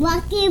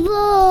Rocky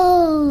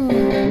Road.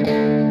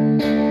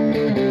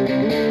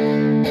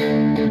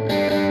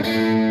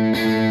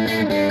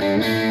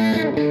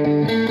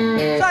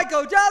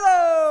 Psycho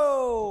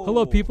Jello!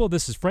 Hello, people.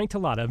 This is Frank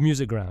Tallata of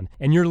Music Ground,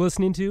 and you're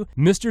listening to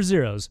Mr.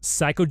 Zero's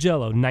Psycho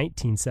Jello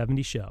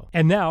 1970 show.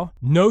 And now,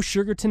 No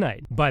Sugar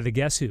Tonight by the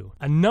Guess Who,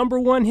 a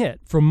 #1 hit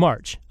from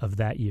March of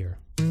that year.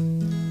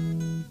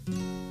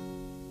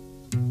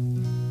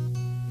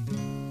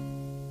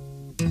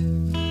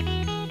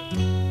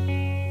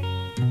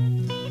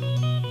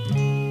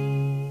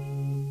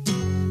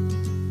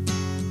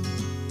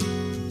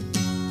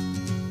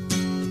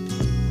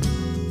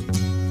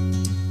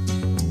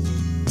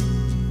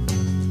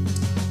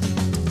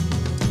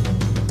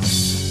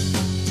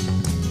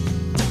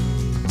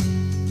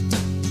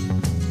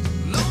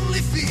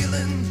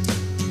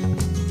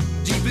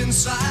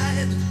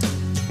 Inside,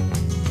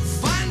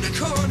 find a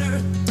corner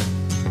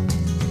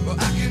where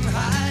I can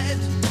hide.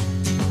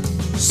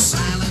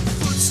 Silent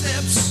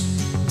footsteps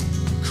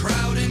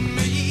crowding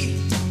me.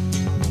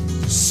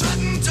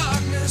 Sudden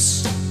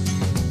darkness,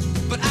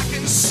 but I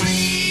can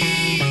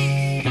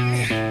see.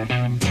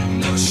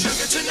 No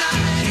sugar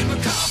tonight in my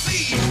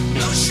coffee.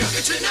 No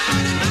sugar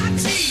tonight in my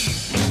tea.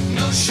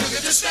 No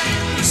sugar to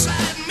stand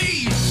beside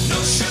me.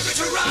 No sugar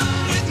to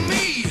run with me.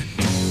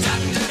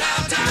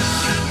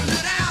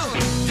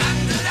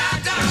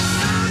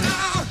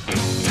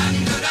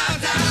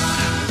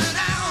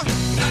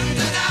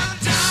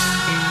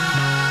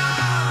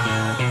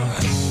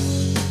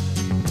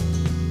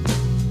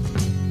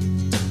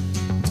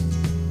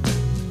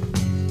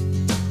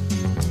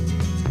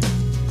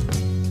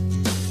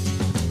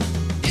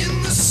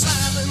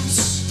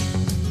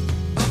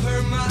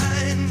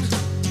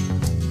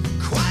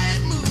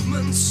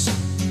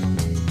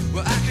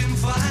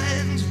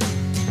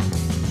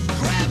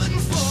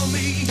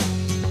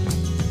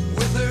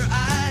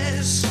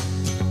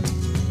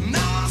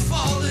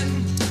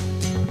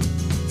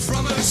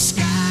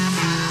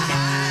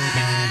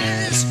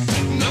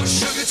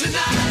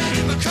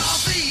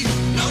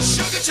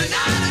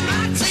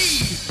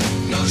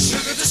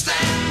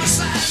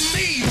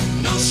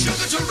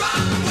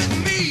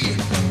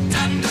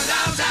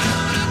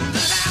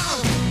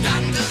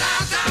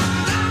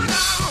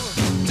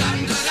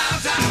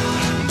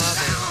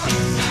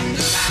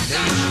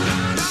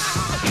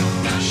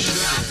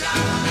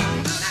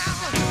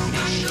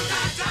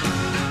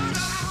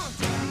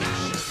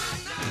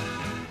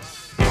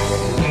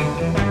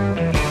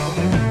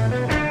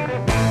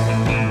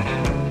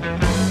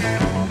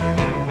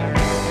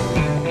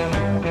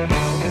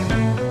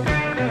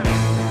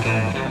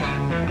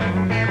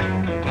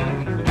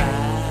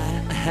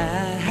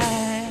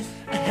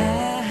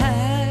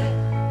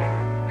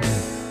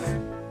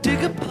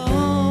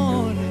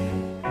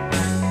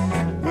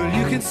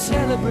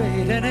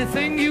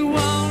 Anything you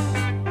want.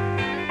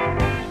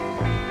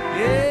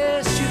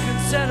 Yes, you can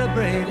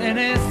celebrate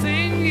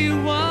anything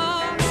you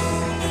want.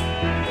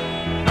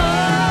 Oh,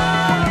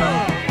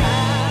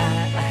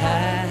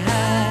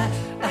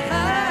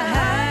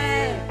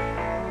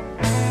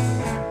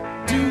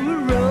 do a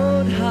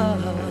road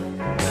hard.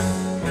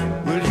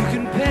 Well, you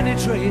can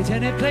penetrate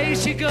any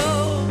place you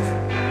go.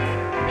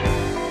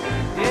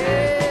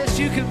 Yes,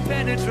 you can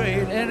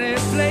penetrate any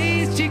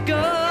place you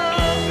go.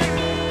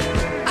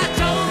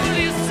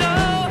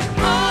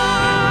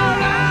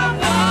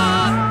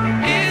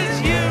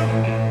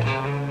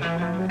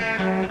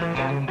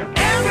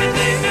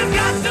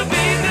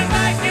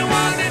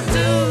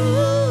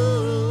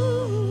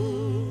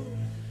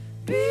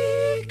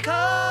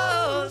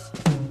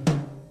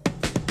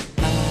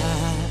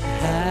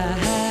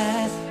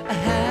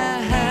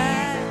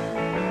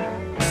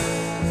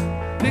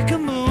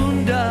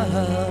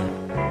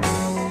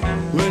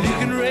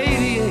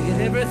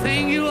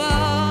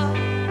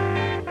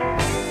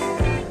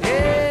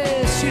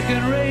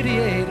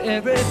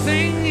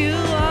 Everything you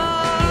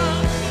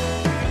are.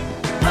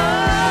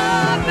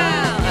 Oh,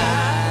 now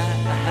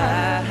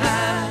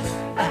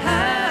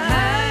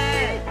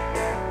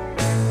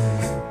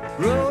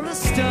roll a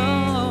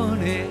stone.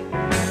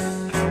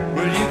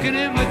 Well, you can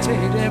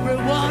imitate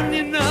everyone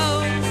you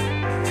know.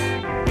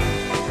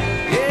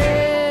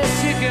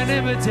 Yes, you can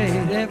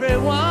imitate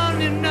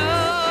everyone you know.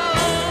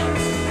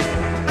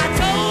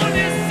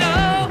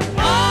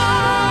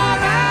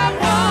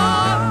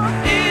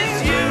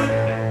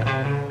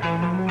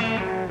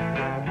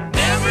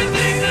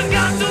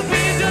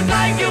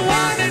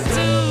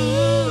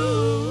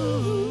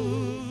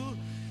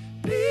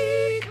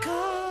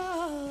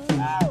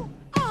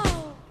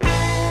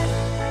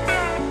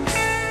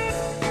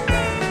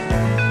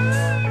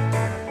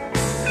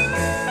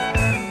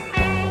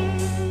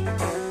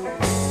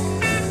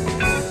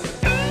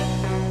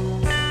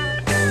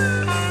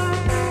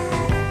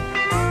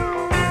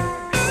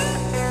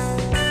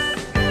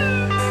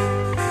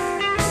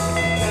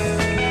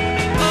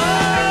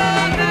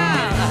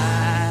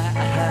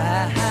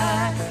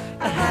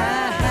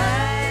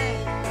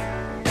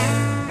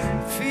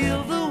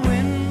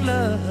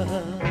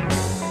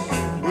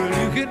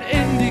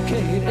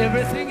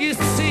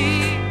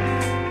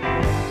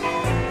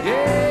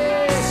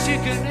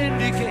 can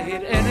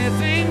indicate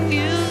anything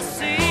you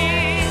see.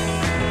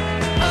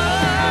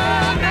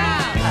 Oh, now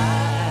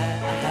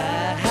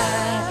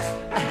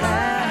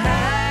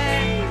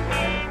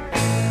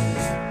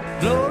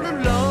Glory,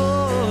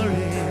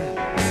 glory.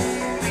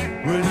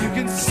 Well, you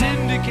can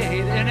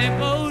syndicate any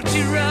boat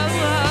you row.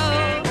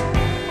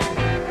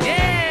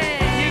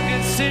 Yeah, you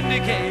can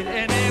syndicate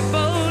any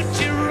boat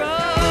you row.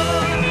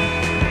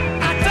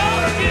 I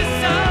told you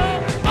so.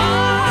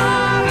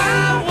 All I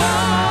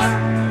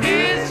want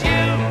is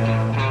you.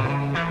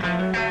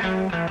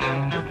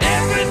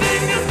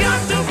 Everything has got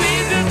to be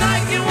just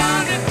like you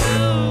want it to.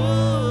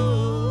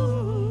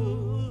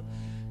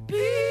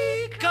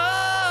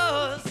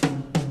 Because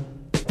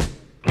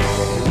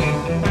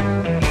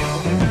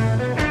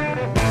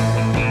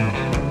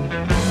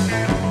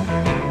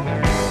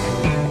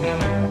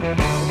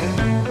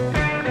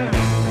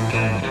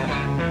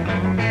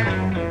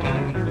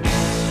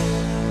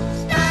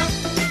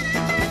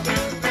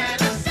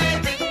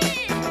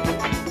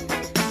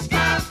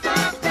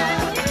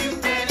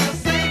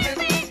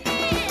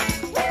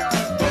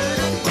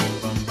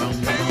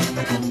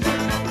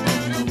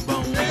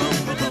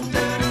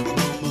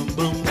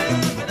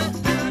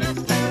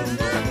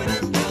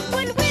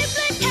When we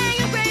played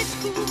Kangaroo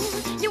School,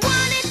 you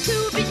wanted to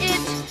be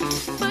it,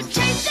 but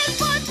chasing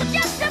was to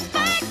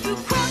justify. You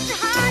crossed to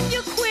hide,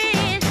 you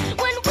quit.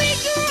 When we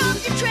grew up,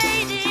 you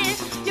traded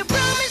your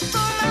promise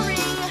for my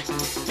ring.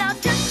 Now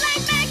just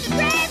like back to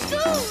grade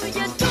school,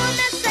 you're doing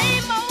the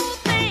same old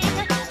thing.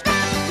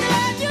 Stop the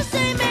love you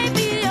say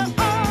maybe you're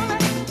on.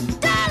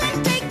 Darling,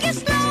 take it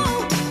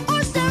slow,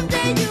 or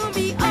someday you'll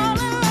be all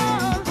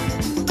alone.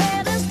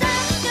 Better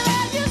stop the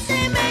love you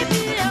say maybe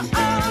you're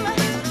on.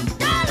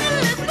 Darling,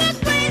 look both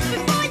ways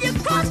before you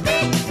cross me.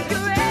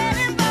 You're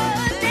heading for a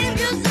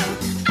danger zone.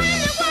 I'm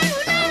the one who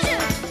knows you.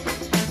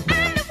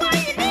 I'm the one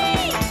you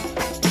need.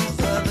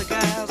 other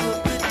guys will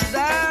put you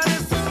down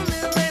as soon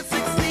as they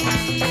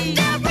succeed.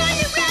 They'll ruin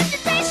your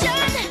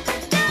reputation.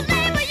 They'll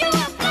label you a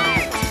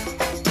flirt.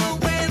 The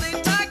way they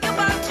talk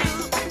about you,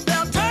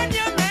 they'll turn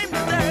your name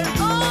to dirt.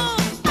 Oh,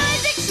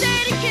 Isaac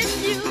said he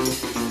kissed you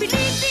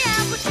beneath the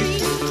apple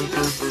tree.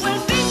 When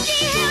Vicky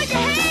held your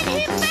hand,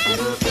 he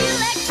felt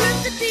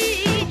electricity.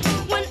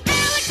 When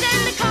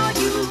Alexander called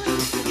you,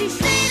 he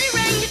said he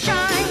rang your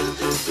chime.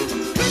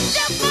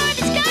 Christopher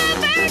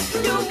discovered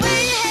you're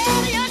way ahead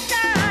of your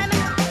time.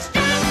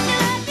 Stop the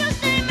love you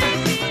say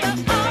maybe you're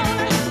on.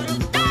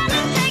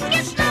 Darling, take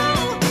it slow,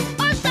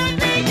 or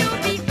someday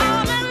you'll be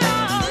all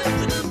alone.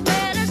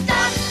 Better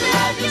stop the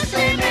love you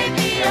say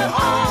maybe you're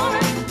on.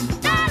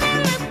 Darling,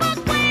 look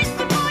both ways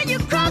before you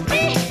cross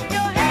me.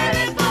 You're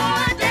headed for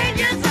a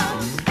danger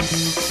zone.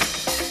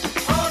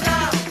 hold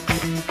on,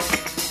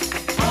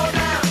 hold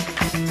on,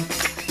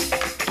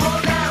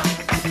 hold on,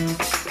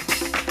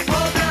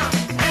 hold on.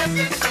 S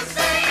is for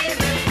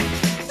saving,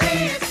 T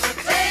is for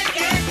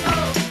taking,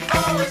 O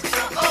is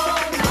for oh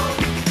no,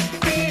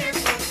 P is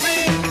for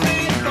please,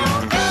 please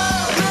don't go.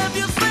 Love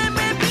you say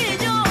maybe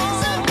you're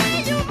Someday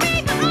you'll be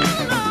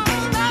all alone.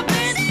 Stop it,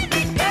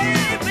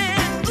 baby.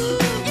 Ooh,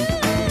 you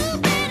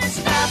better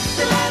stop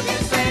the love you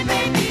say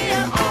maybe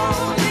you're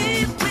on.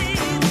 please,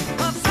 please,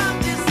 or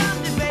someday,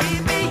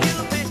 baby,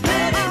 you'll be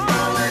headed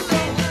for a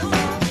danger zone.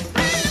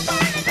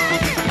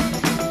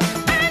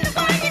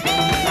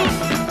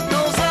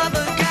 Those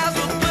other guys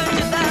will put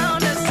you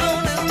down as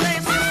soon as they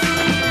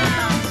succeed.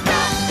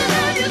 Stop the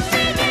love you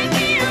say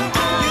maybe you're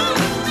on.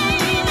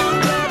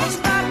 Better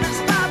stop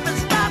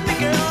it,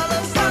 girl,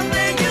 or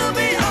someday you'll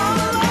be all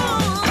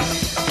alone.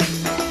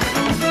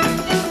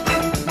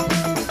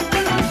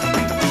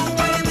 The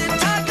way they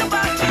talk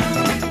about you,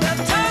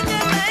 they'll turn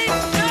your name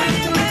to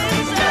dirt.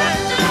 Stop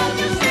the love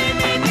you say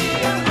maybe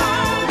you're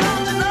on.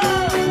 Don't you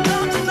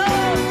know,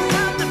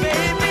 someday,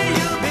 baby,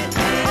 you'll be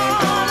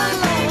all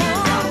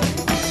alone.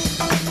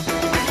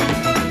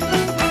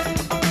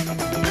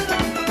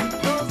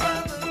 Those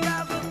other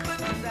guys will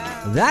put you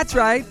down. That's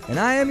right, and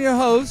I am your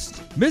host,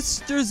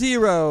 Mr.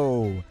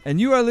 Zero, and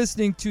you are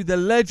listening to the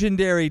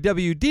legendary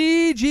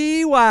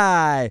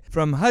WDGY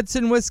from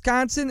Hudson,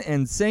 Wisconsin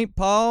and St.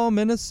 Paul,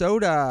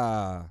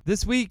 Minnesota.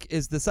 This week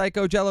is the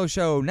Psycho Jello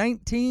Show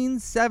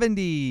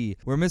 1970,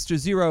 where Mr.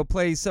 Zero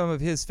plays some of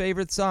his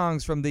favorite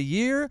songs from the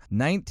year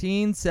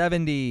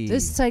 1970.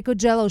 This Psycho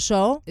Jello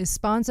show is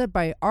sponsored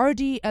by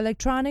RD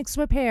Electronics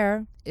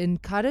Repair in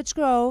Cottage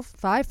Grove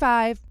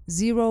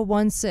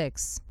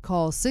 55016.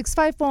 Call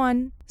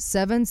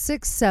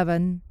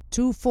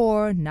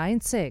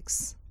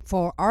 651-767-2496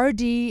 for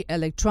RD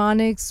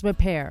Electronics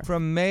Repair.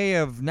 From May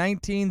of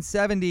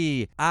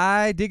 1970,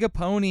 I Dig a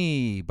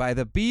Pony by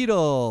the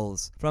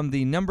Beatles from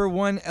the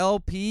 #1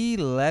 LP,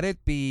 Let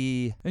It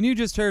Be. And you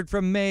just heard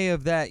from May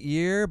of that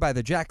year by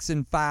the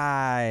Jackson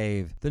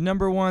 5, the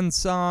 #1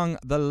 song,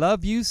 The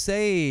Love You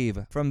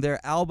Save, from their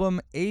album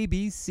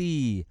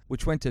ABC,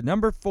 which went to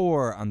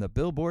 #4 on the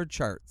Billboard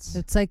charts.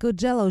 The Psycho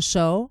Jello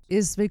show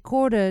is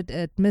recorded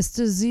at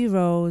Mr.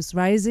 Zero's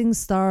Rising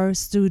Star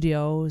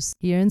Studios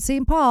here in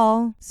St.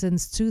 Paul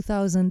since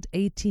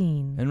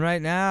 2018. And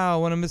right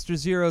now, one of Mr.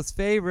 Zero's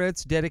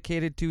favorites,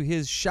 dedicated to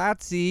his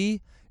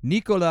Shotzi,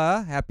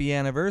 Nicola, happy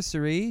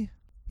anniversary.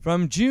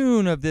 From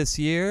June of this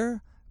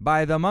year,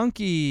 by the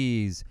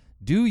Monkees,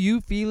 Do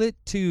You Feel It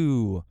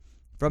Too?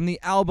 From the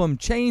album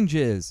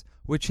Changes,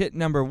 which hit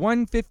number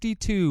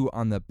 152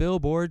 on the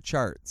Billboard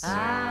charts.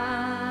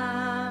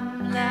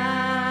 I'm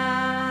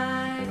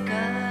like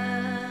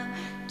a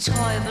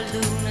toy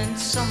balloon and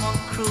someone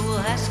cruel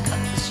has cut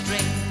the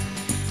string.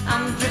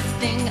 I'm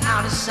drifting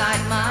out of sight,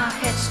 my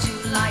head's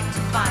too light to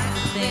find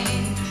a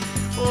thing.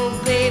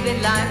 Oh baby,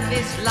 life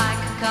is like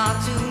a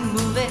cartoon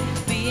movie.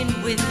 Being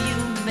with you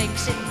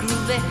makes it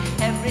groovy.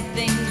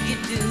 Everything you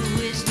do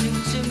is new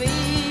to me.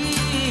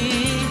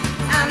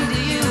 And do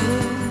you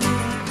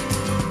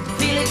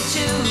feel it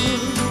too?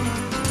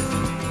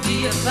 Do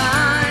you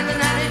find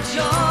an added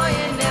joy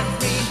in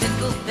every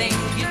little thing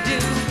you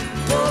do?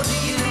 Or do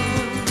you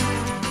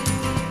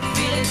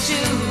feel it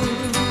too?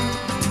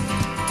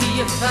 Do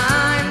you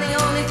find the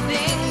only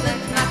thing that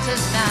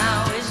matters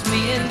now is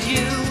me and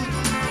you?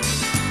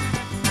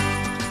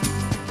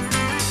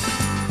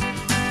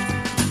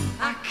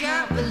 I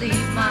can't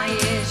believe my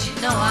ears, you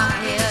know I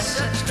hear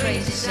such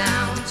crazy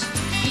sounds.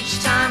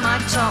 Each time I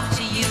talk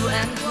to you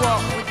and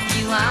walk with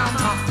you, I'm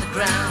off the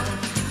ground.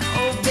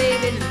 Oh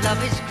baby,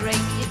 love is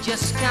great, you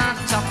just can't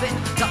top it.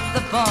 Drop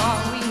the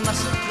ball, we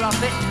mustn't drop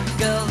it.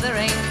 Girl, there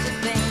ain't a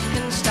thing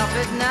can stop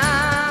it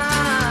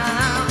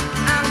now.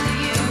 And do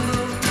you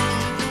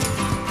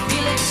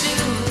feel it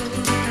too?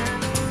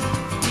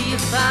 Do you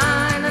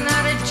find an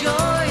added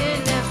joy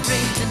in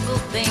every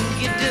little thing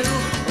you do?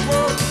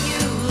 Oh, do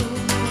you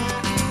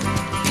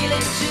feel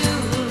it too?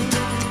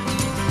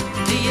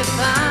 Do you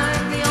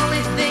find the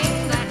only thing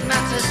that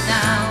matters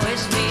now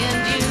is me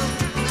and you?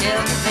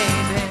 Tell me,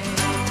 baby.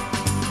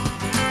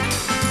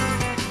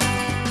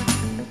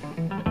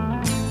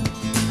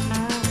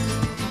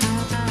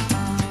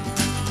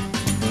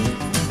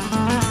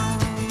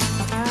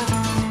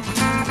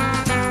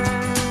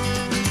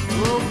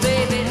 Oh,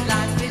 baby,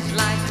 life is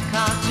like a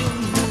cartoon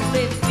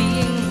movie.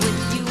 Being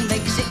with you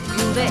makes it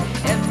groovy.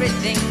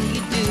 Everything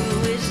you do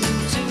is new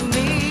to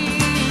me.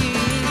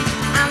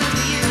 And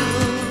do you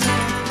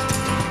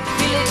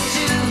feel it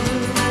too?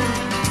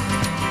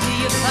 Do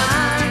you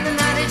find an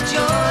added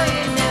joy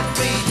in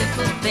every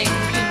little thing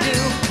you do?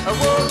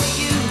 Oh, do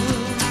you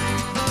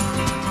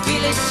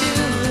feel it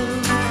too?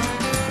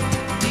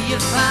 Do you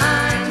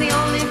find the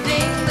only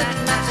thing that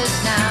matters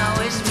now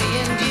is me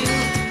and you?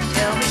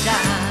 Tell me,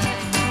 darling.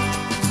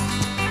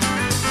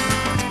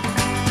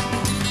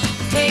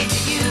 Hey, do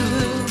you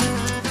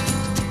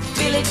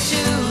feel it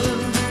too?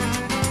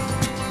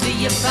 Do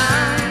you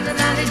find an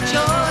added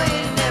joy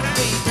in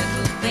every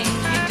little thing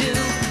you do?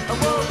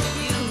 Oh, do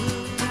you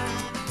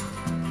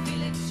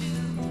feel it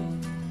too?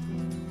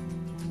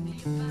 Do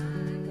you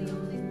find the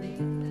only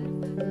thing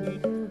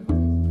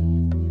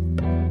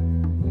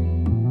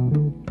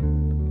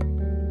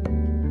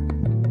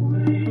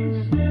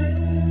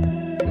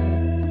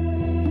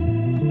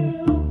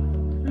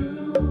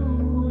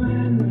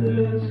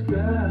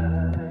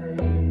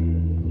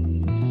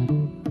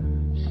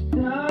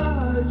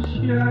Stars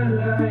shine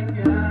like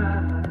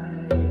eyes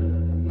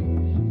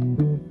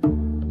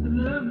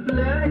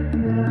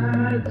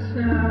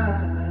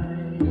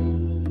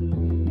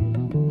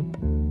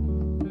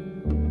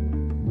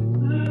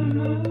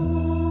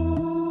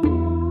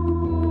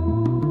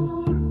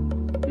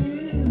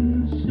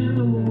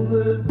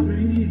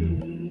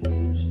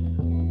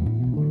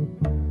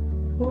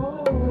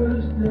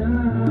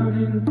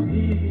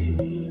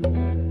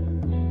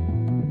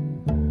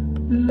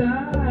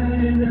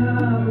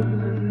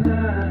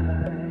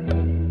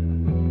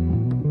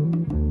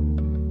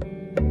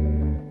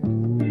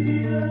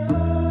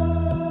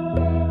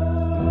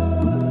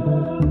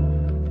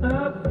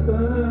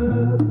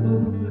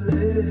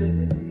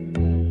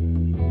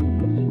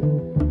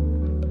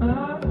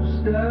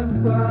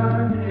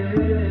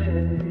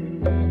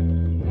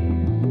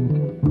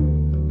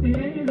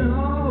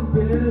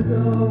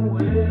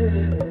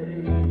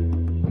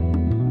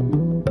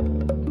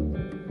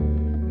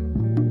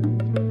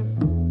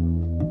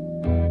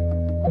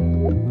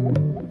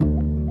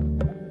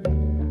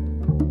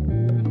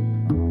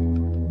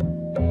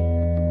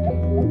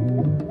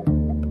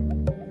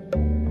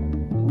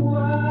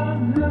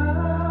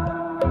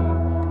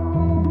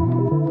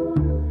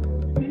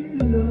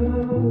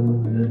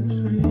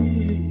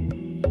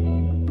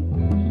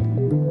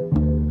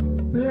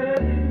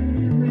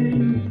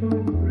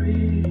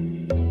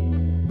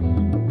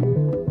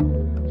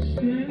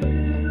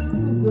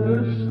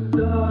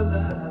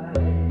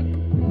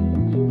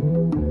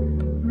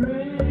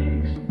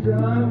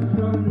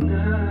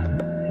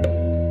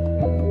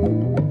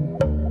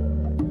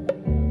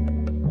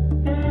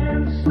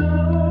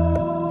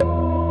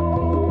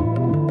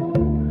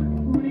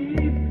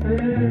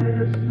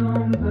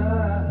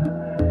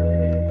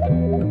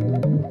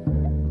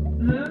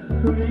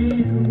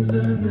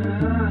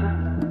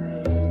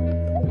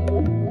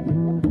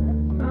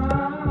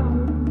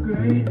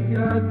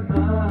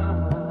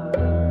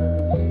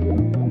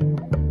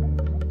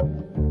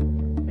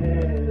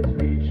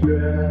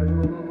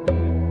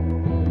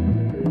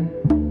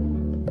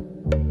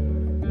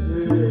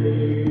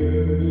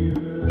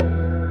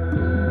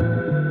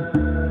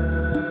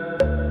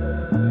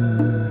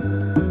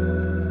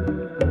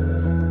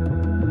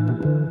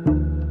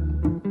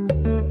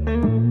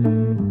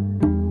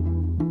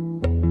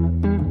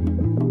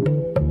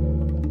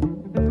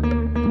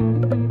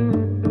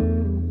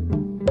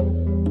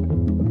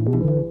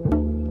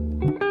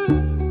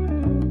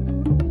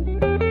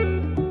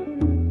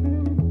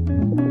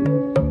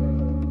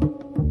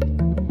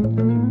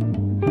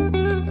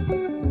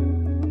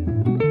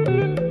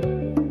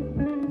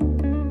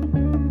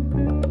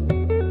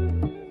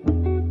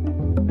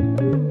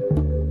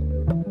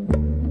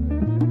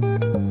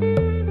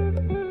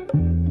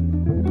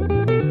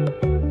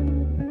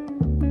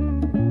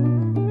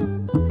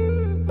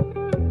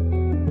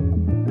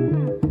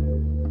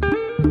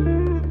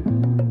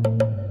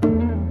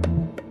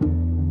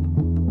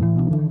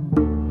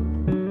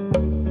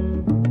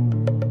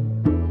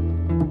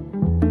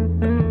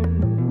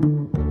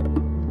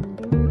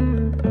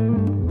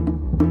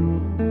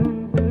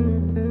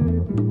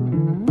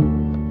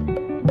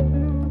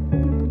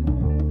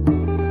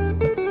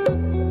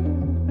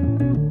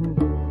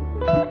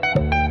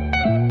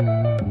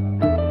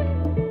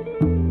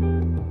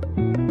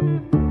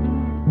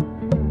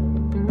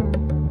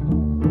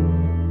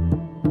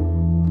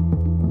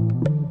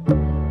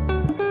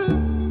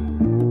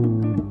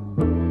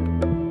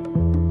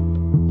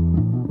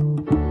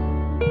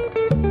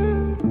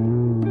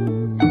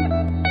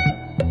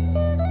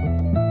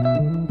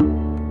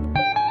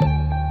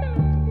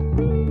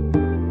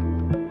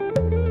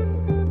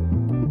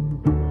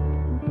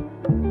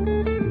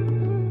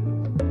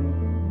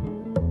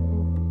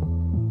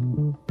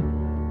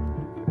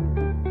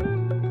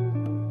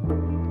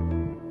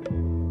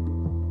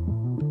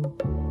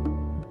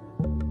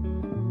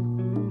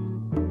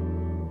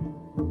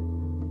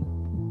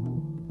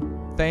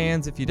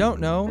Fans, if you don't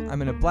know,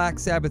 I'm in a Black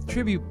Sabbath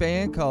tribute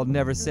band called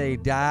Never Say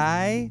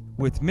Die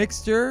with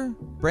Mixter,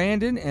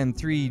 Brandon, and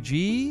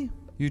 3G.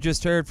 You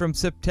just heard from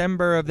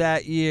September of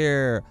that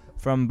year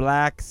from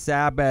Black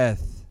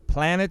Sabbath,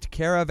 Planet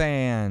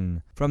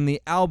Caravan, from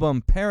the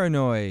album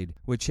Paranoid,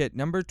 which hit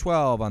number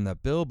 12 on the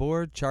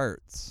Billboard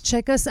charts.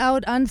 Check us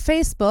out on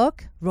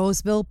Facebook,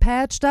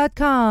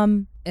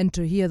 RosevillePatch.com. And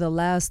to hear the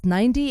last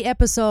 90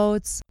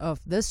 episodes of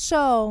this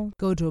show,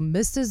 go to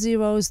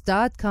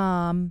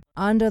MrZeros.com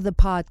under the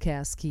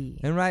podcast key.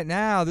 And right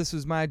now, this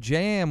was my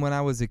jam when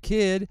I was a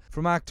kid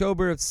from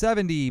October of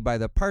 70 by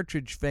the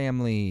Partridge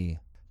Family.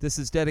 This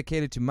is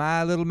dedicated to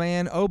my little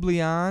man,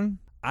 Oblion.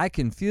 I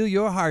Can Feel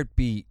Your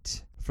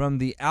Heartbeat, from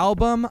the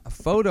album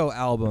Photo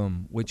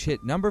Album, which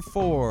hit number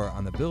 4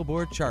 on the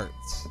Billboard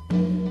charts.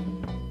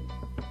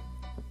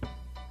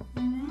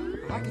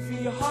 I can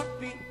feel your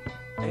heartbeat,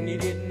 and you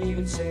didn't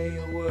even say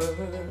a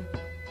word.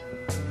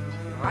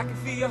 I can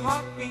feel your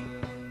heartbeat,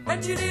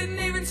 and you didn't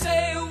even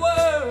say a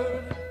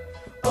word.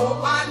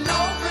 Oh, I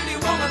know, pretty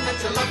woman,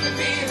 that you love to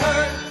be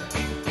heard.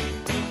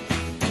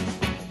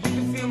 You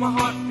can feel my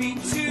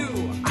heartbeat too,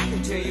 I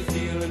can tell you're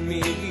feeling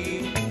me.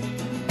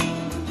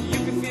 You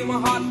can feel my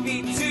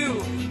heartbeat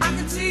too, I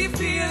can see you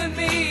feeling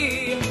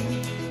me.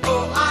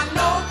 Oh, I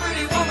know,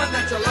 pretty woman,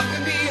 that you love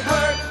to be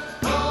heard.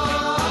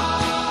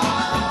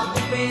 Oh,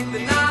 bathe the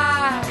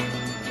night,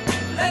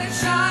 let it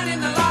shine in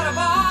the light of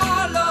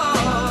our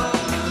love.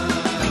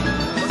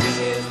 For this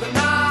is the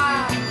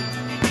night,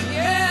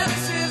 yeah,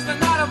 this is the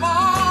night of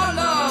our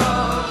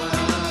love.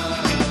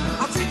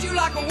 I'll treat you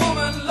like a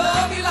woman,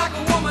 love you like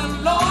a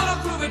woman, Lord, I'll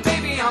prove it,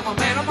 baby, I'm a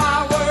man of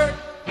my word.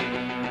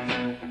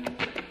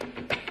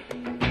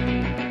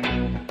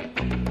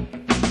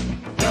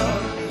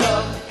 Love,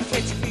 love,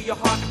 can't you feel your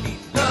heartbeat?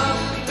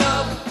 Love,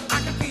 love, I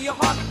can feel your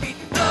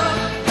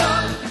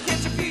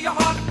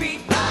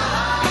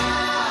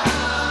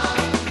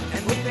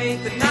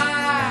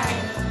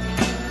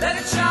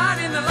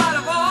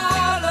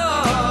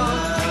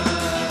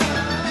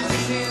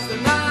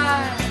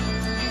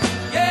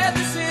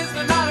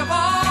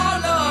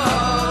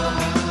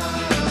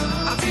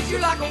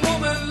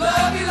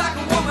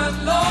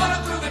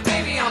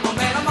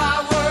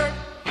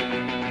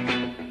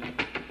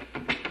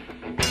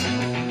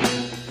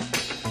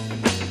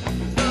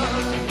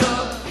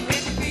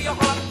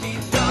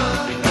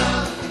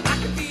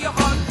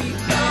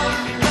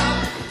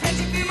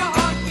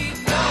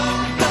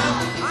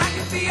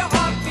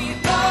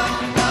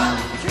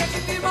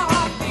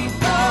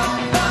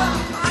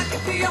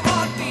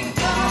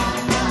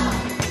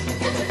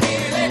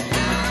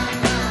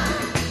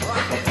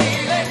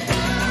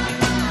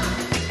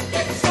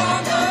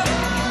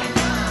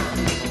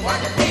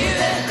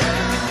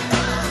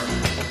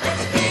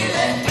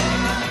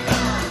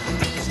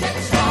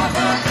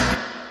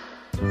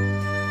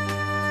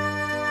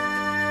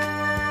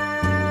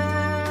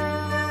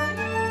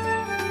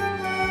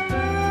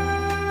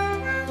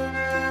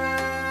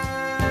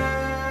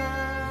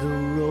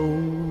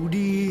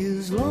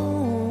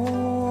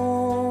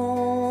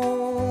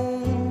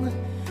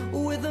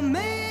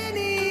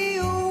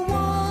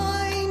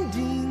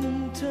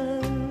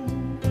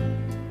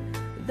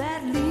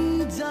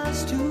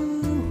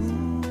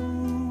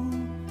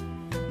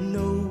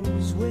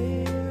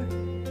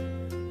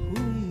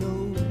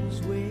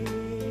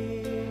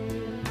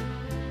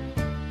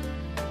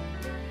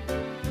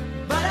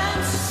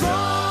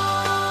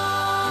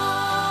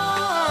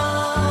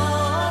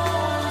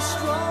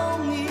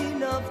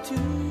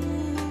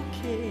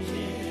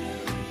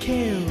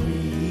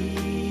carry.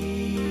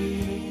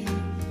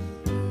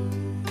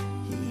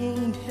 He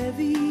ain't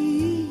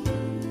heavy.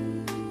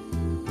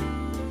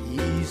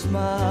 He's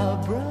my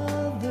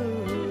brother.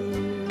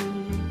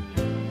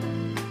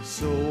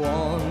 So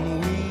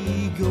on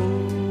we go.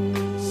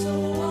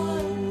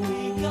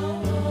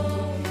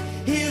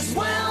 His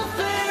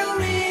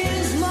welfare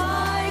is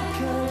my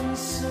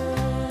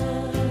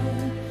concern.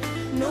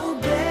 No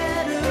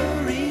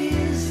better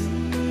is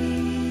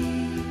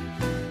he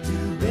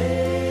to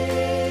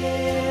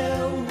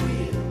bear.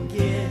 We'll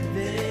get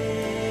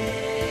there.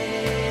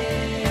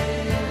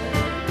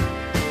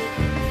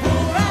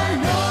 For I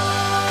know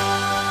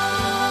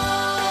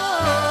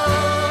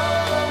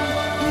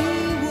he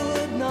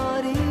would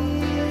not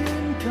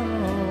encumber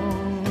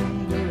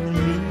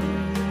me.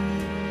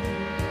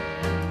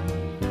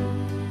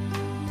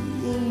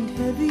 He ain't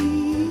heavy.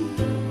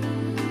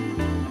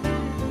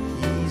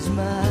 He's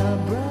my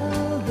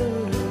brother.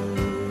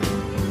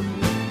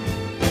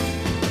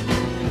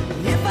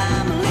 If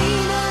I'm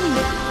leaning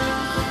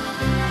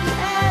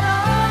at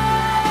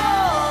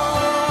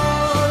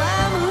all,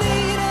 I'm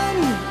leaning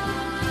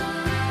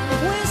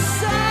with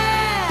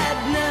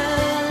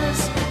sadness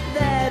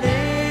that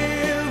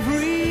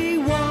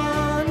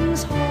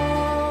everyone's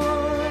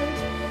heart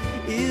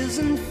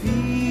isn't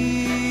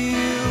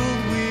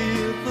filled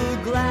with the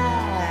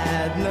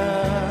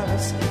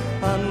gladness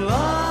unloved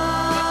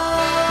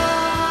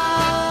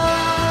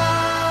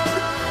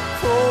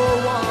for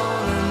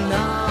one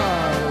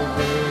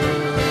another.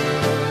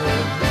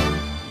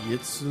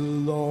 It's a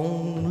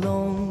long,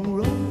 long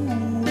road.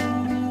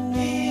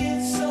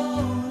 It's so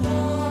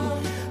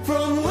long,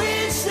 from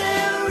which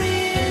there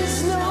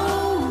is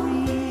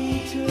no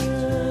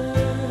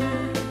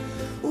return.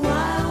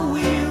 While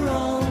we're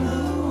on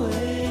the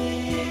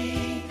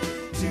way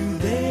to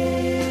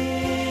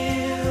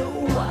there,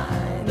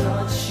 why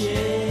not share?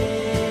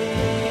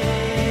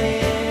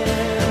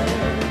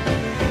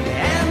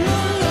 And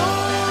the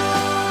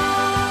Lord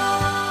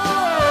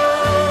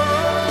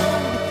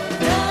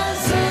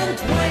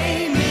doesn't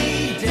weigh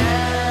me down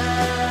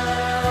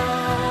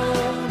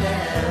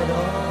at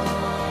all.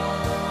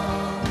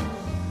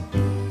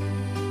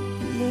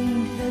 He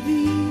ain't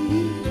heavy.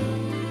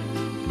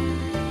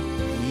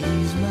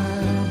 He's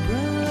my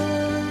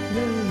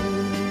brother.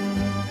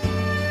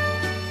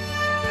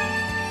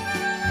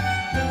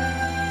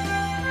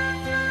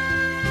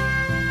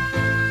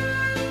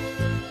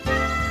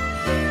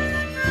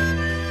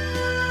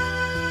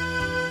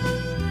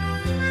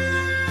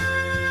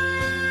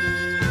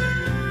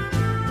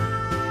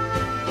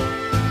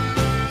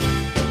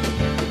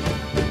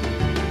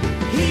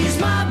 He's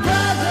my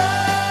brother.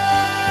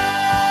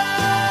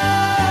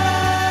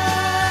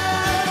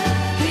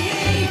 He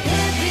ain't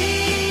heavy.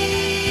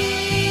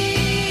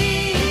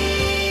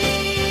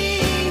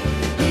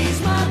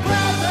 He's my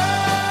brother.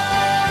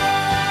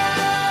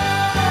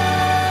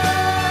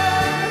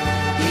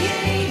 He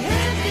ain't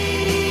heavy.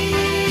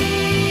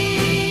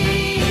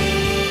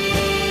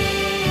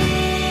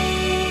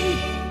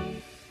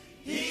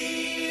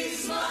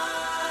 He's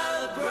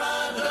my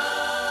brother.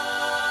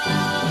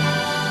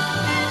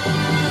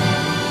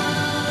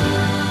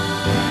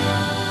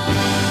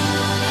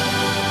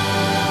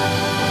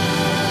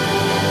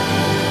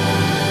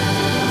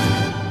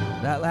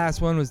 That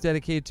last one was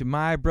dedicated to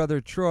my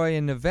brother Troy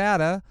in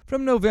Nevada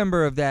from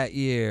November of that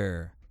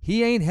year.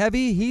 He Ain't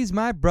Heavy, He's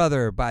My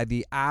Brother by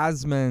the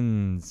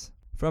Osmonds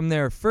from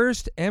their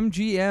first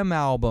MGM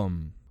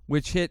album,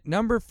 which hit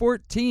number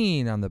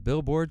 14 on the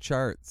Billboard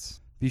charts.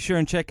 Be sure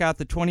and check out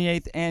the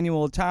 28th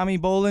annual Tommy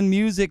Bolin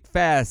Music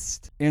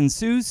Fest in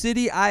Sioux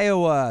City,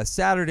 Iowa,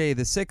 Saturday,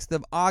 the 6th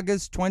of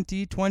August,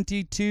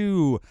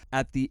 2022,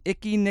 at the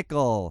Icky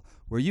Nickel,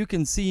 where you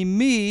can see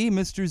me,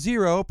 Mr.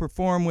 Zero,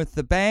 perform with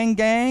the Bang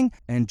Gang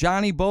and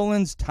Johnny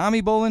Bolin's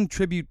Tommy Bolin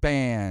Tribute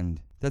Band.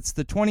 That's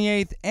the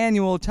 28th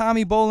annual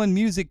Tommy Bolin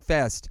Music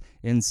Fest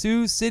in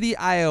Sioux City,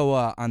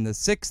 Iowa, on the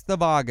 6th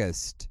of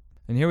August.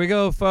 And here we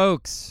go,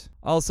 folks.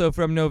 Also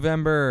from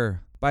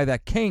November, by the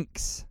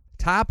Kinks,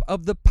 Top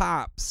of the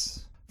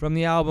Pops, from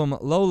the album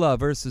Lola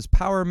vs.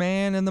 Power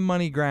Man and the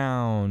Money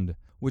Ground,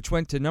 which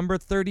went to number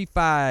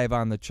 35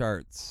 on the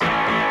charts.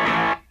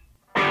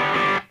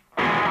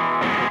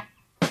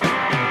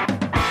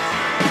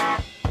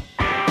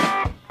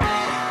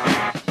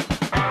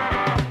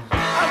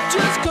 I've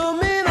just come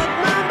in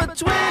at number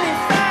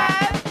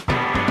 25.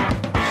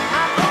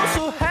 I'm oh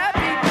so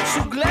happy,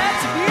 so glad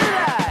to be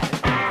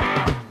alive.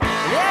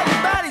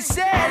 Everybody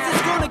says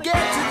it's gonna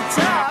get to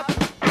the top.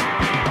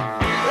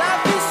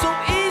 Life is so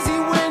easy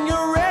when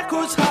your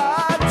record's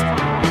hot.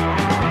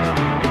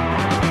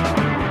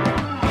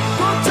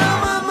 Go tell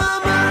my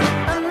mama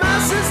and my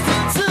sister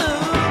too.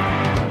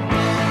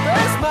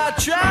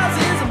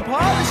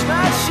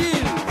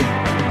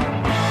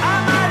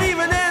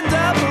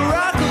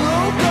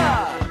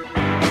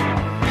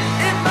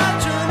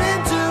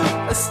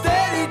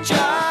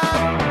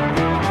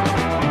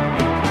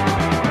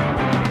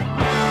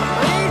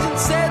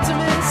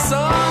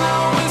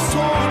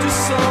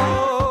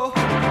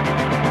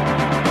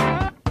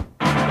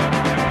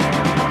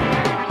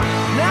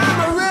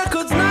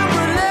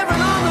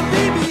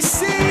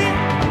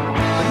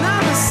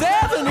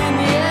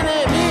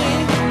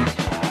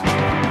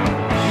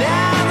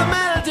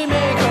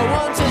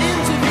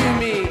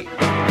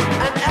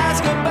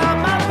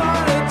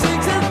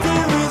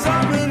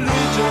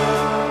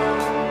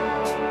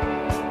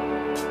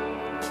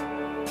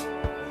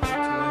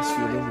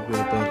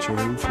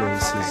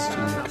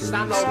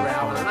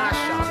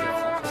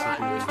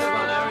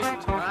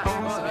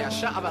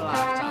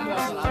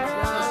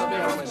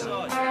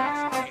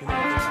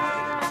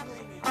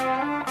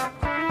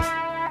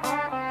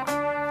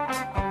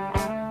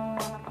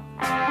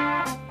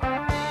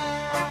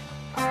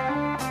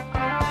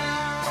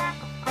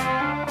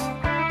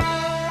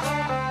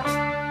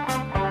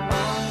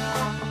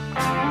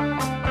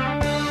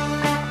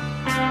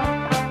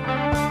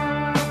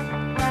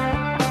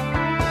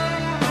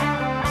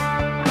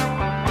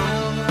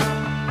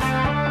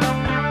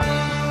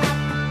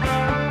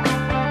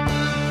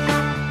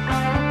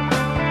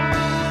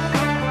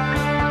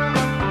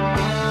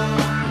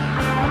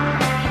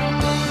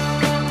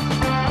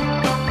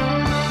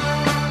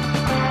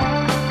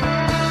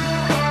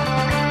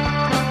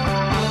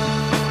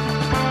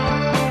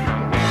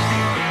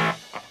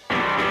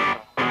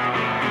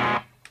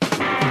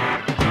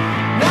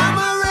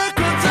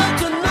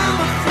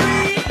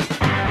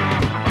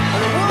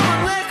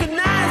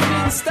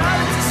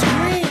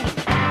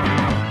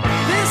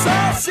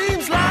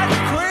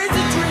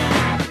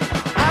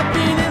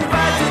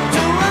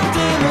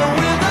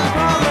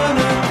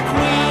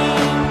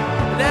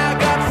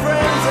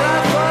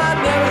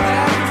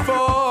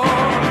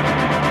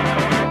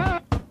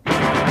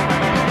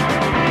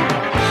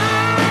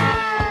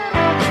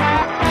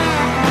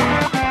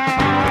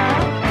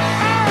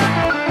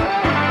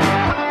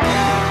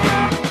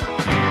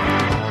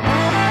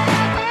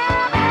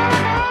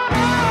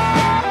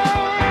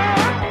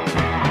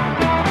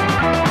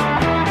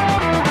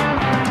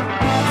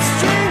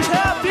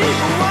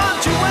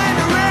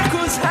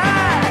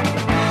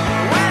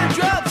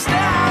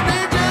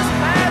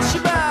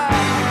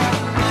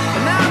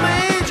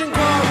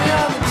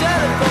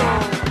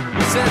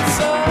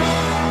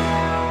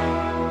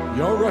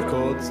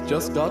 Records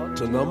just got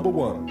to number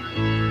 1.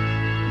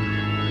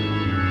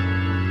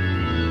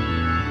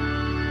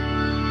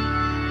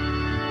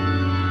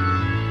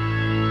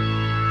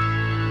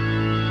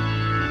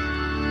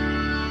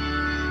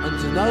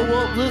 And you know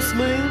what this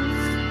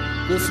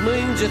means? This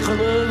means you can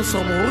earn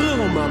some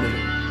real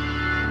money.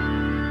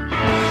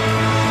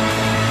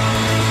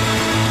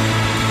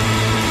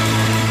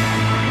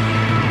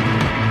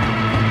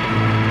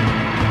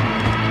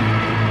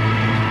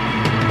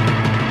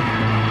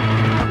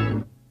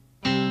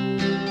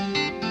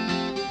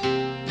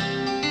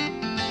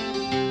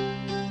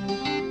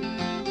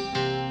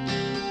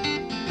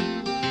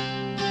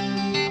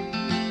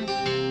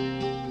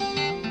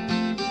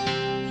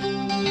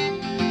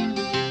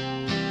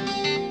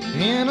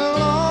 In a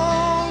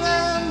long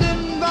and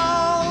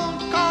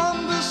involved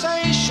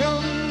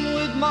conversation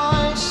with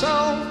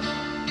myself,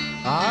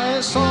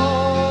 I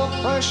saw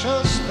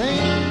precious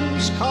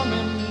things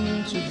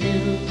coming to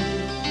view,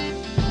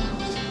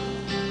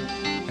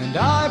 and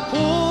I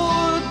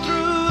poured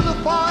through the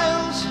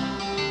files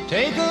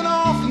taken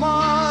off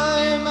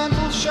my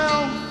mental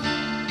shelf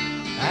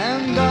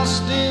and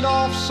dusted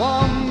off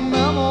some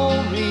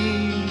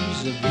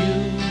memories of you.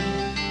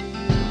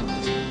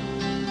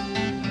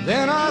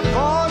 Then I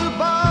thought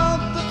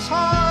about the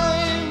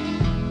time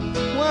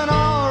when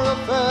our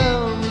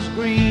affair was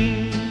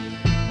green,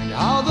 and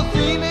how the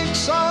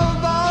phoenix of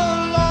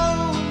our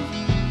love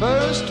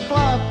first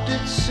flapped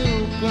its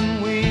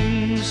silken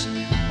wings.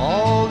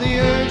 All the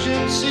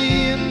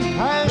urgency and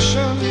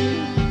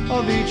passion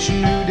of each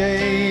new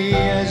day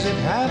as it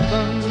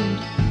happened,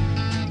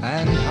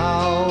 and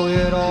how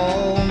it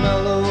all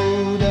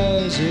mellowed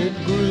as it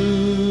grew.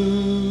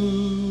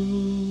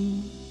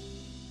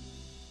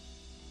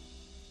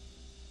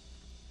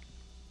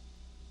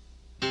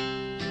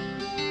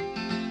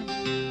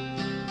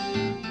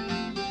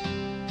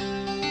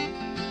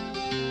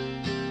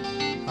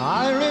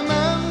 I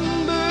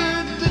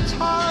remembered the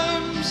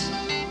times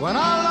when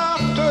our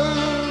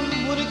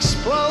laughter would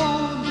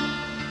explode,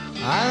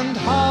 and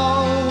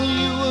how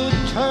you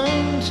would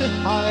turn to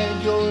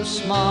hide your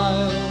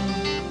smile,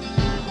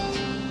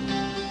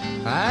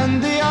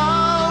 and the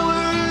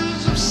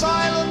hours of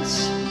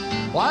silence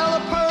while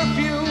a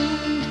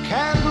perfumed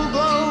candle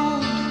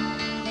glowed,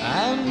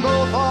 and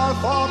both our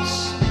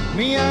thoughts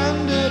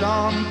meandered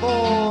on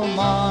for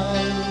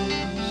miles.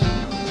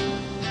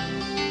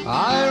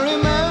 I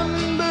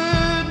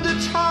remembered the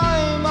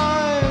time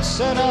I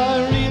said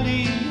I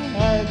really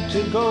had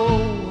to go,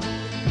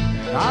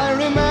 and I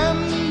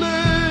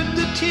remembered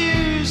the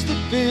tears that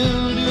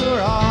filled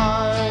your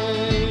eyes.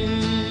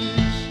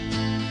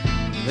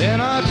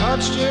 Then I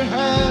touched your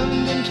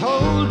hand and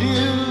told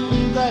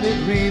you that it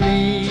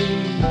really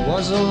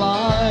was a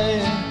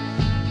lie,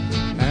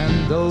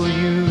 and though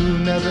you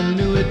never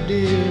knew it,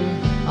 dear,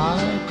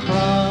 I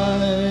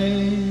cried.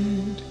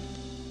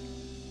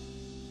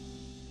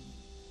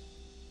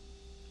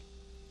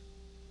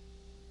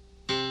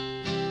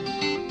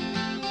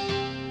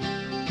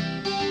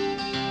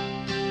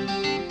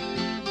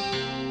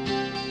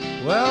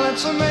 Well,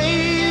 it's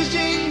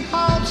amazing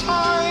how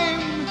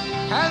time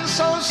can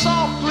so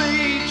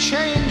softly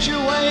change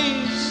your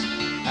ways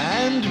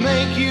and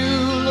make you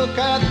look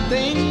at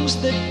things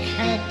that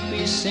can't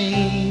be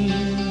seen,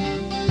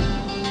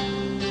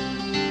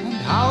 and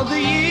how the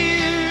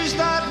years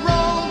that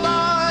roll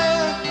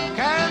by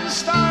can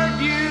start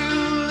you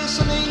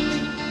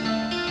listening,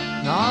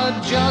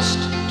 not just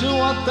to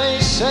what they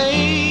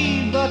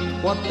say, but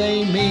what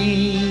they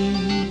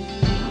mean.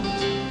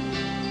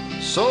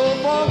 So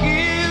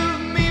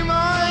forgive me,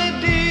 my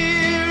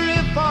dear,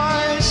 if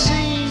I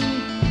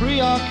seem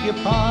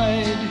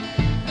preoccupied,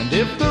 and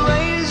if the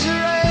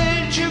razor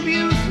edge of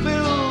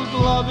youth-filled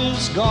love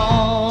is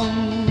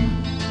gone.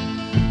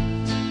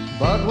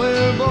 But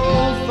we're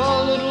both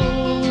a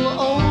little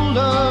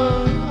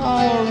older,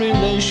 our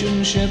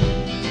relationship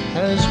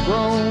has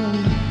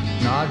grown,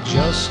 not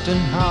just in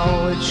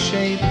how it's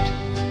shaped,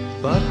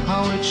 but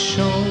how it's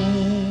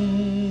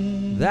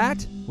shown.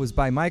 That was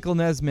by Michael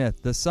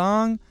Nesmith, the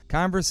song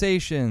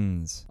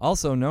Conversations,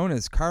 also known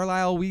as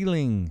Carlisle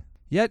Wheeling.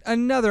 Yet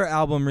another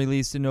album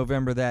released in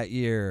November that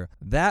year,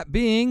 that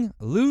being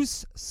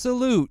Loose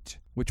Salute,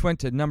 which went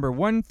to number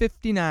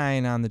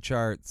 159 on the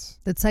charts.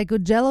 The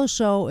Psychojello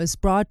Show is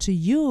brought to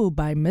you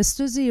by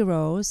Mr.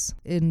 Zeros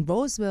in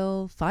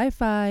Roseville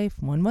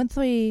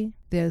 55113.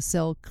 They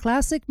sell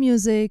classic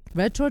music,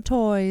 retro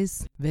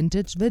toys,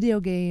 vintage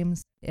video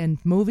games, and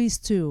movies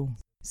too.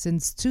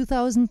 Since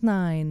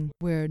 2009,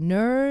 where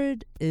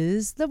nerd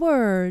is the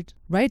word,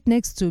 right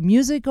next to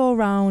Music Go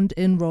Round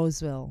in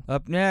Roseville.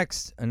 Up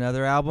next,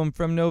 another album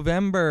from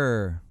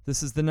November.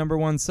 This is the number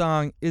 1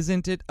 song,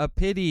 Isn't It a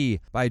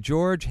Pity, by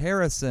George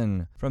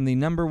Harrison, from the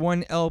number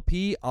 1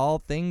 LP, All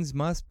Things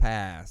Must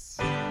Pass.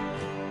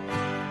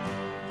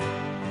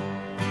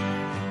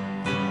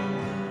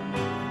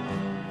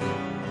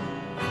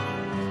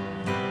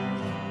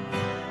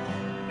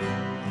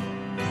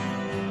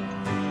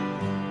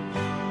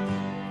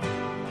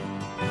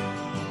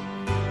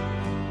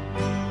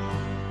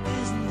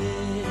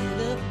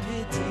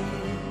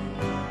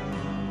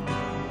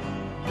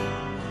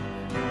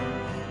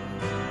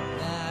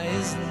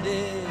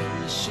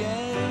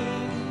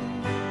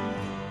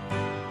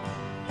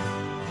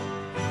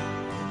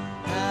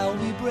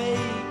 break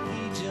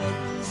each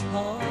other's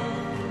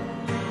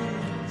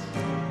hearts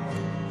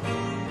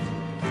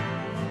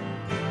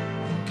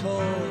and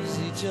cause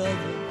each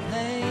other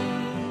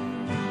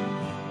pain.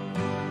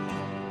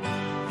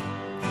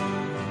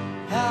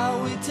 How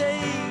we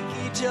take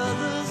each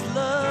other's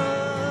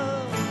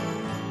love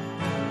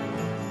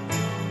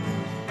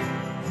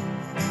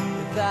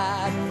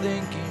without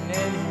thinking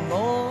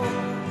anymore,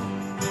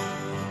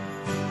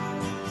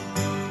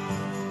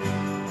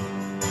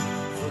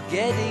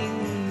 forgetting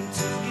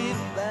to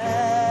give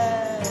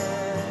back.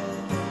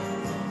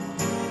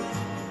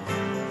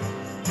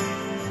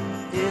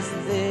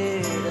 Isn't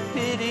it a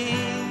pity?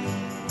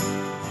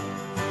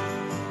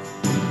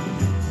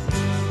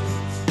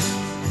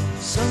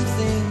 Some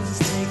things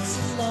take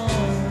so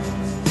long,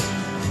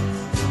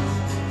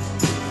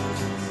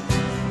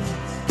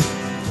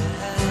 but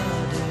how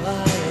do I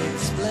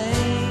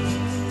explain?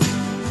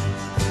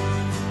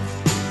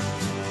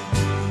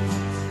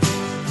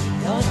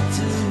 Not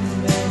too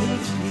many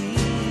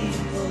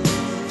people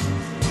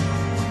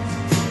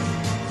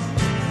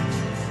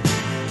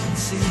can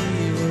see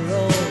we're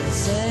all the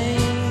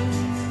same,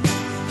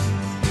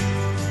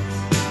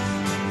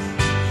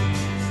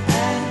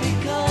 and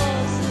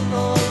because of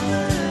all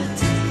the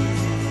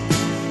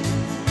tears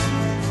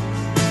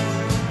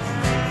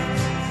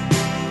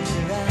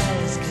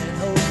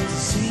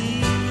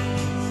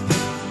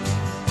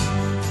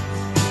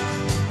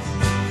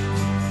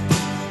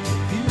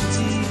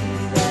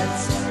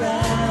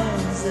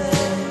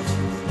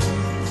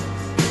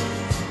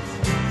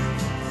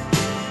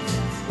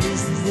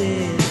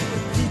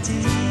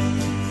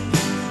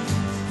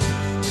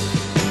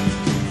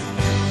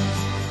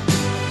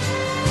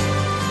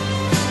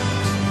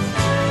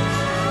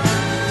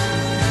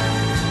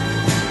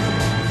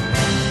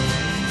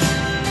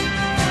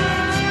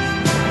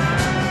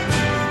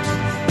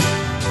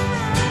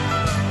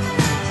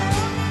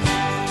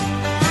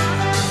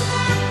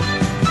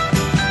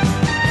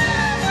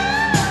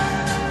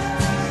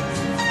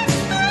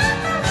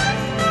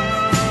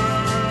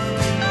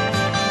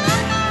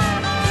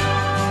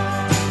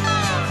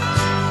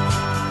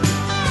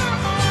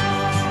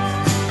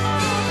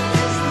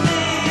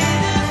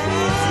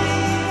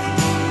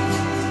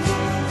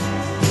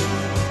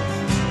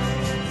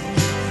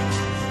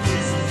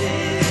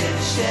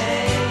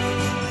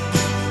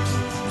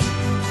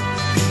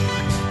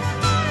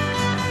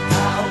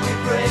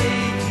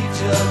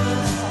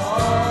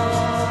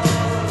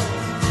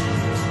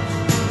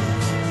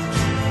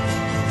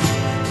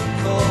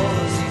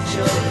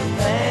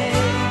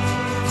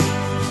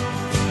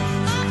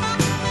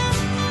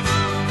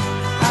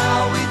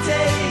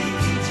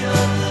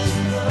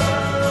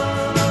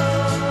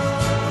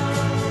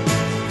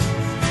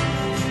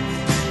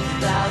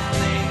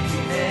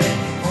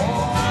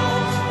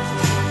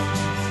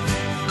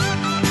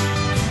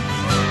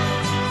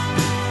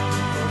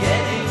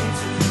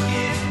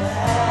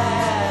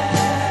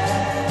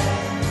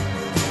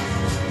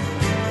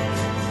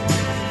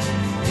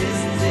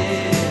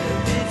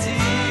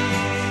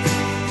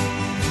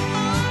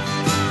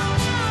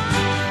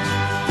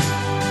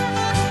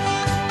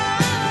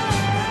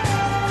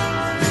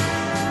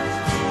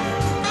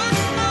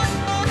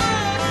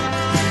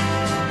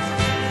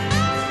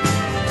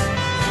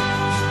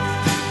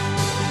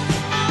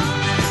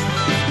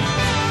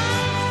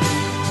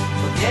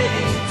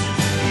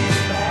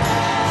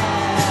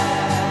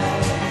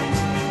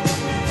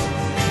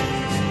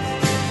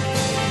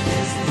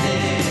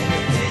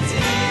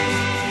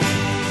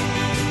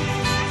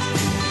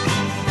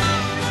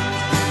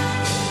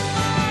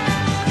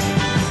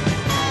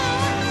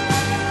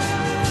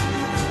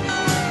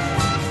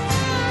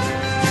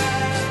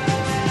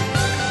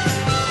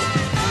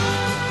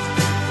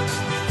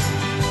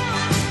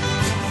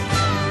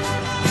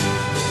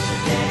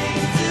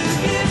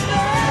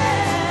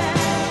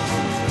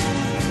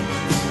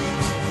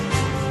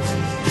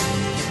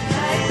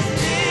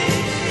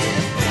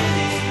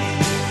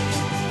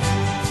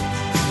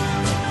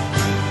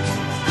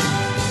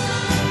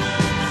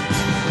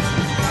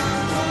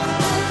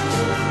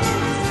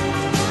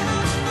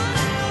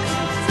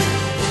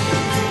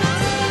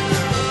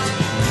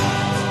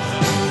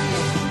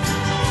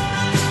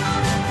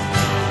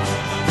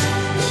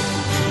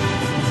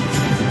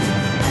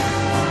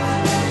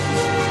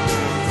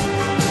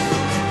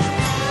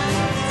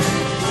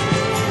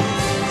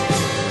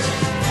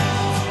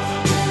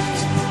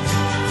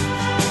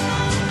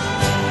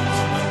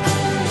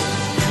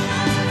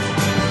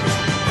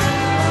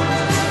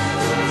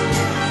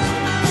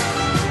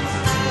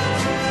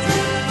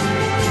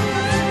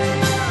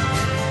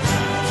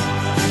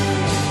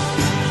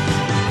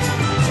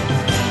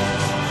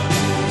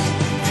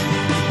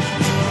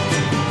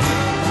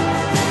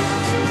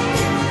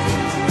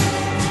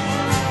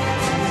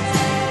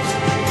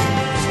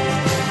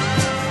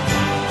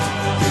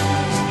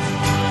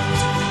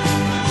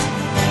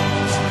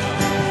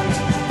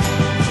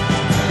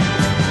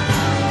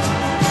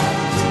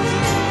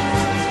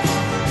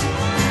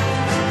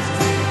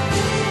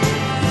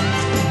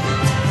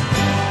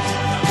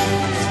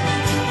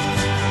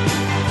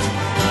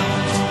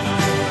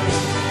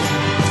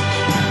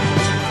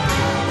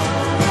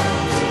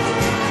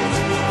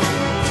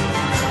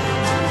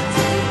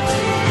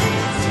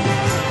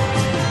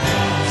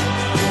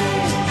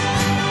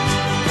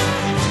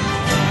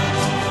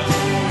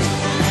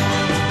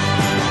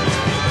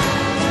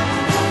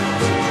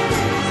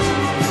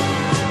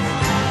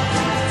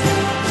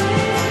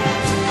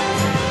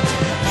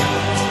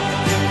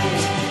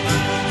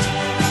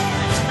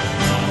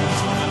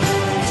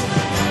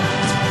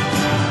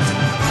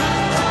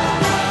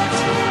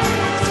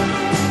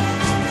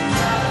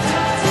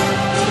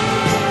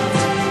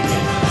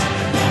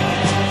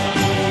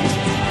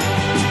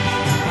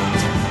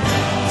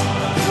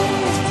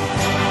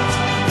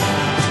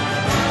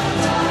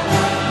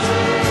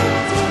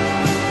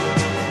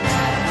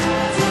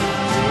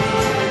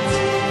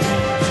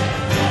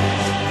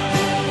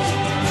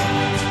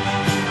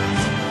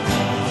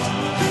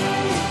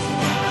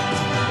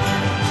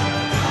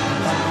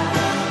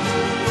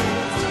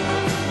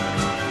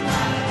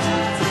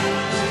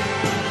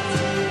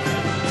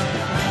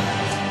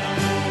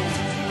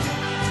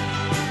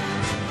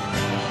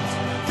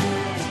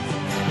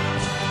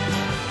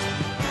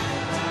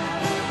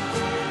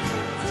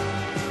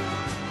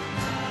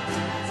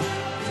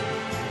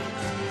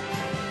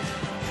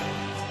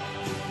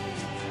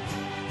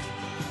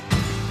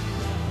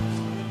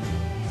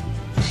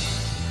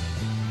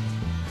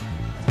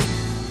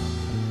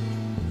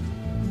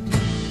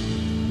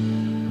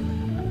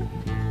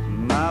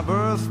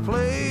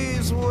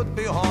place would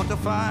be hard to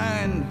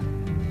find.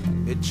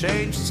 It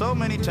changed so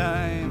many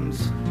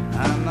times,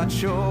 I'm not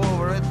sure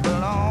where it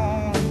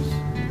belongs.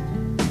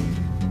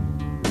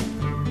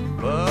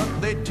 But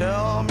they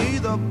tell me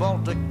the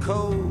Baltic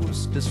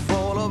coast is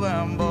full of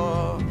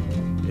amber,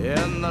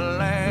 and the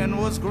land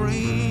was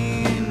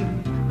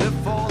green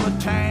before the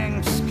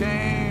tanks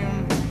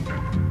came.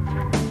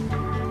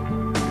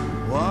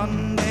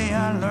 One day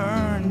I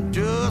learned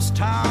just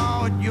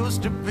how it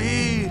used to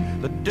be.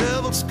 The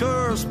devil's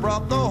curse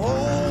brought the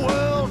whole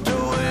world to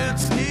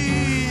its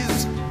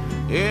knees.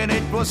 And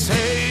it was,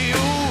 hey,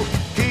 you,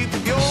 keep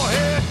your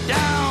head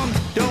down.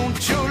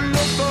 Don't you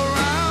look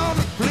around.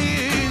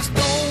 Please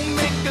don't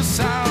make a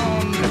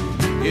sound.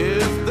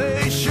 If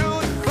they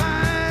should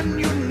find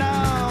you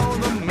now,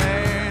 the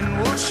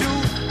man will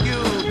shoot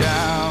you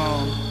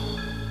down.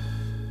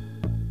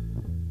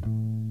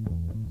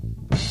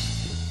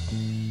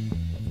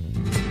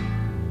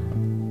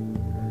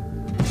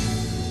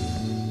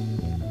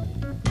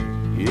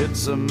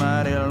 It's a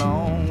mighty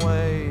long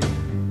way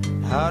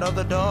out of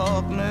the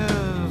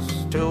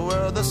darkness to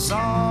where the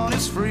sun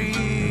is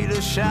free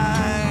to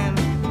shine.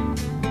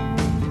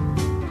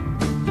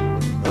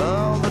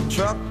 Well, the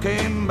truck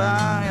came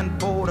by and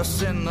pulled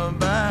us in the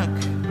back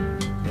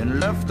and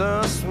left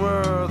us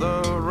where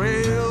the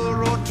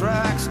railroad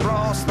tracks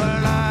crossed the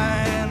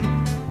line.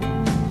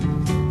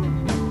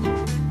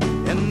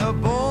 And the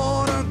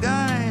border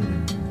guide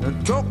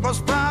took us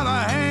by the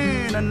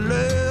hand and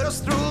led us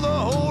through the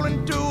hole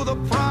into the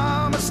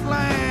promised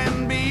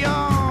land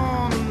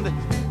beyond.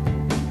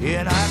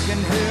 And I can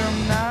hear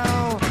him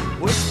now,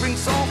 whispering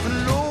soft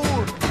and low.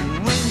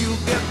 When you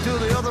get to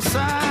the other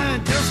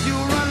side, just you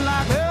run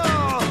like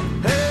hell.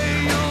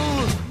 Hey, you,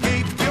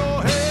 keep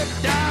your head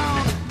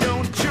down.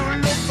 Don't you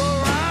look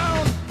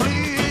around.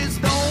 Please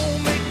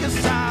don't make a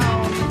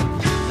sound.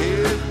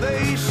 If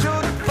they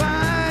should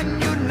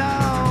find you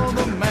now,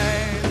 the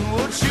man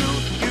will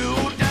shoot you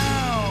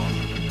down.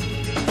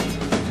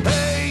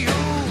 Hey,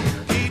 you,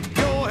 keep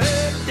your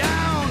head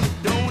down.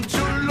 Don't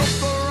you look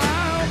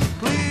around.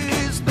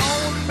 Please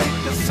don't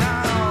make a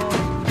sound.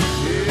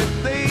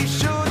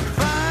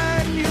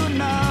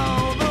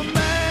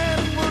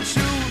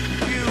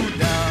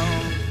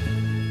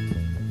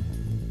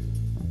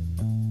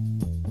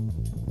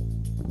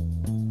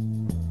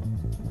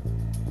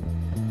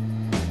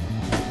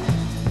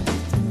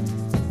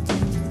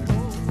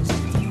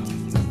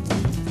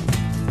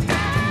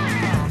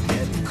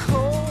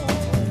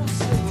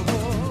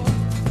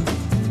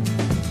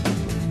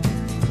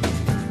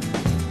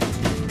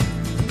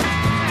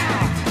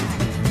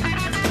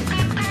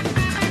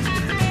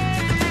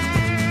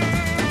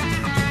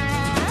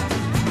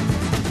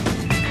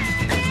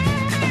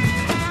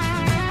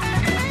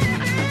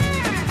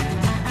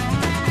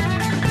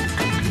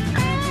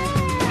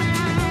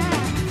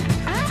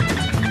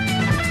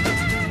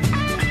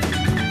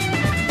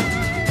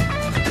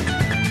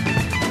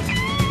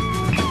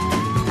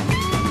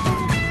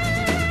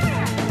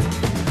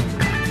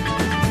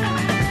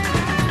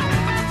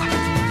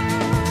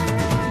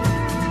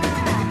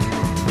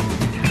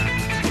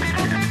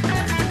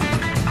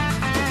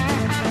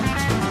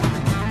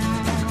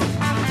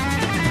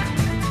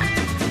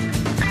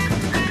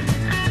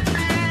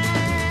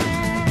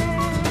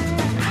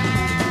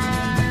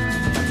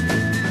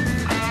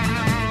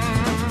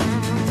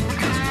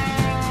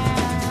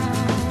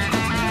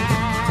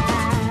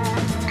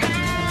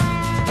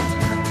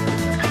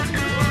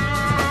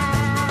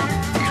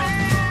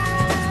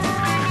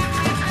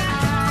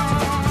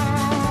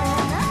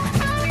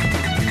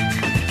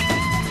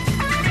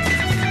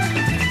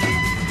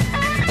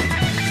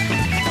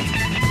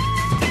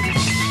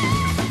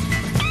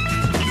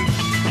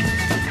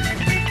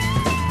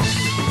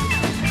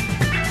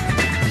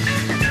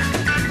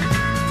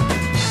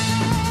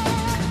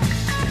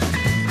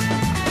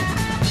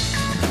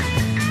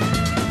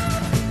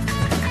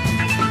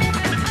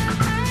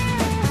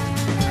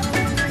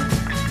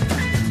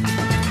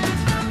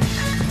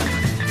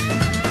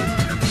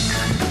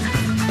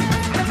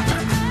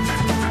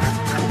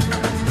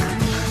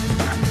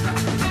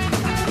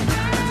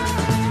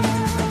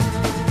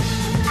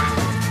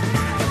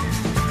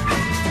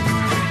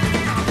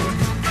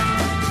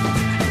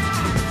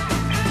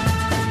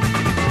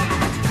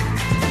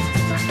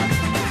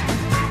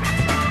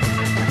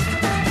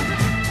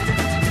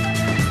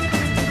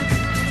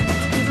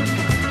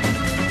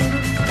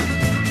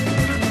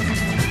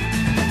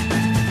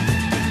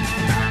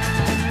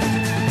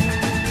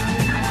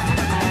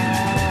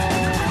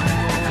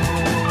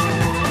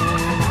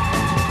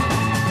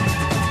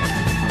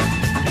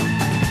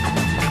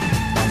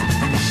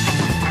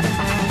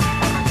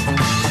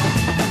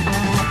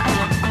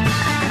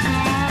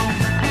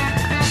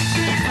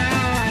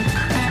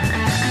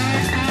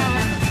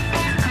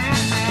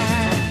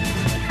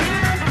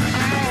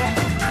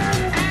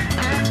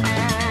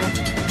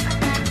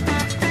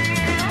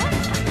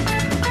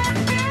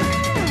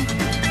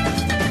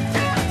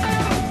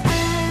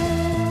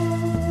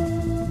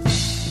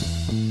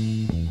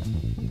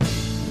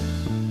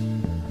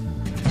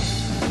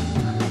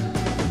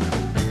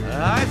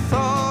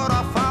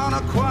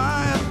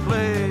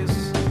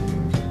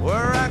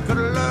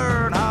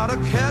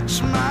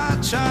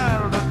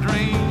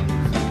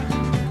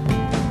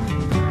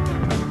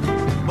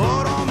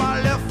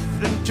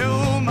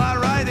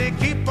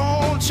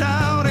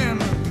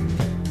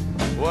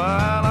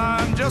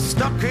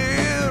 stuck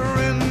here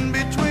in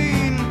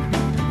between.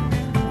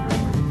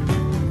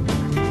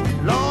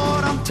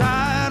 Lord, I'm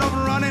tired of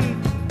running,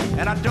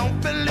 and I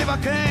don't believe I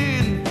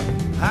can.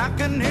 I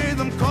can hear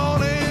them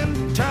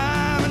calling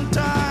time and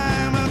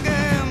time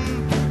again.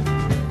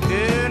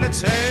 And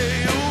it's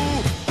hey,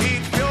 you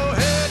keep your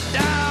head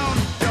down.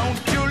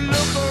 Don't you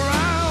look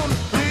around.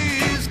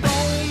 Please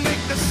don't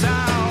make a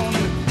sound.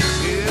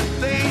 If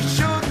they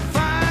should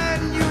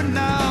find you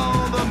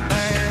now, the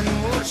man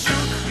will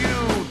shoot you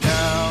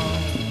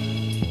down.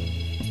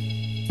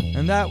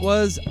 And that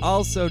was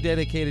also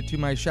dedicated to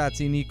my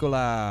Schatzi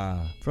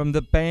Nicola. From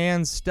the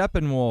band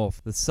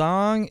Steppenwolf, the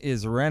song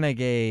is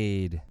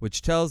Renegade,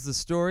 which tells the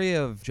story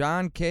of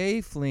John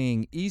Kay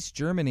fleeing East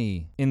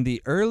Germany in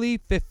the early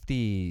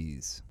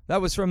 50s.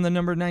 That was from the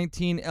number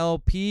 19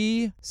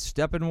 LP,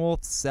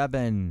 Steppenwolf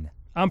 7.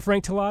 I'm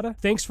Frank Tallada.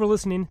 Thanks for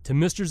listening to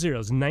Mr.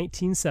 Zero's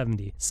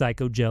 1970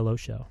 Psycho Jello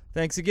Show.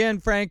 Thanks again,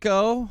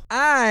 Franco.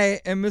 I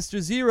am Mr.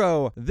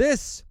 Zero.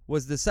 This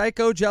was the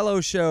Psycho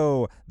Jello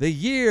Show, the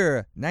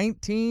year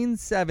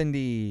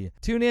 1970.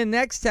 Tune in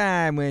next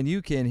time when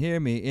you can hear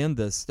me in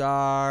the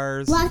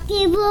stars.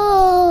 Rocky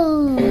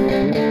Roll.